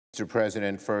Mr.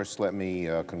 President, first let me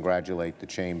congratulate the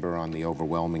Chamber on the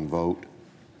overwhelming vote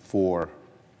for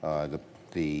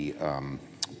the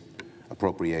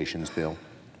appropriations bill.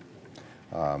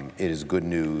 It is good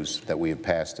news that we have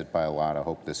passed it by a lot. I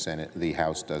hope the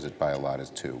House does it by a lot as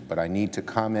too. But I need to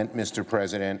comment, Mr.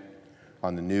 President,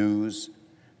 on the news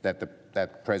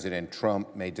that President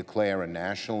Trump may declare a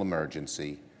national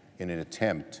emergency in an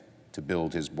attempt to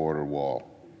build his border wall.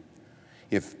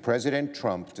 If President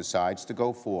Trump decides to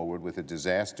go forward with a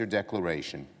disaster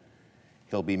declaration,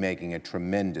 he'll be making a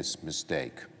tremendous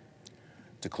mistake.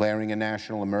 Declaring a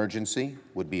national emergency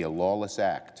would be a lawless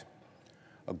act,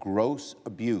 a gross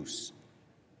abuse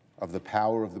of the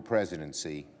power of the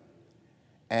presidency,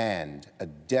 and a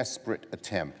desperate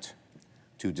attempt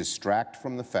to distract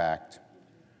from the fact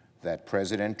that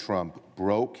President Trump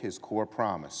broke his core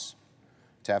promise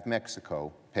to have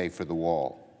Mexico pay for the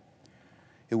wall.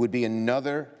 It would be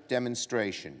another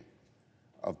demonstration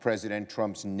of President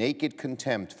Trump's naked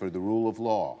contempt for the rule of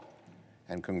law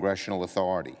and congressional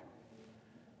authority.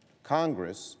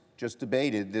 Congress just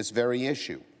debated this very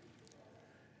issue.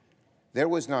 There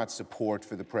was not support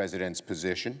for the president's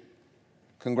position.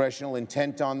 Congressional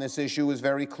intent on this issue is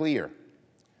very clear.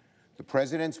 The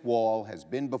president's wall has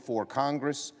been before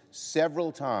Congress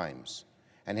several times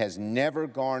and has never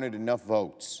garnered enough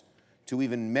votes to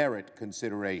even merit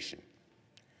consideration.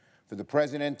 For the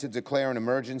president to declare an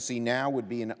emergency now would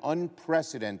be an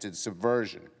unprecedented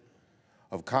subversion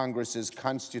of Congress's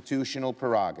constitutional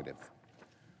prerogative.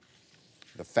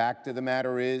 The fact of the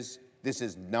matter is, this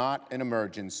is not an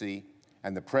emergency,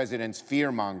 and the president's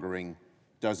fear-mongering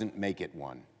doesn't make it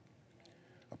one.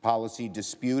 A policy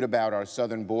dispute about our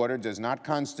southern border does not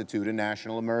constitute a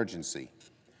national emergency.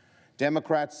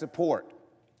 Democrats support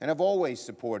and have always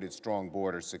supported strong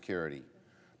border security.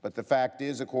 But the fact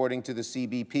is, according to the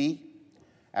CBP,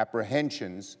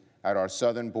 apprehensions at our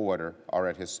southern border are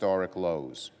at historic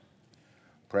lows.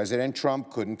 President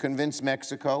Trump couldn't convince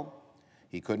Mexico.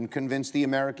 He couldn't convince the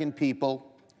American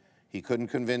people. He couldn't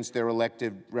convince their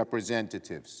elected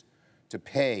representatives to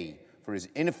pay for his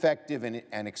ineffective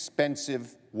and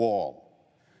expensive wall.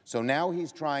 So now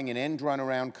he's trying an end run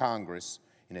around Congress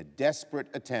in a desperate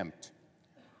attempt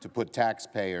to put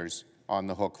taxpayers on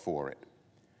the hook for it.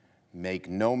 Make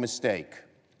no mistake,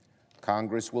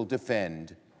 Congress will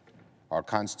defend our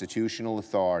constitutional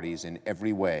authorities in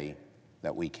every way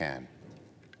that we can.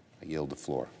 I yield the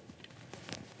floor.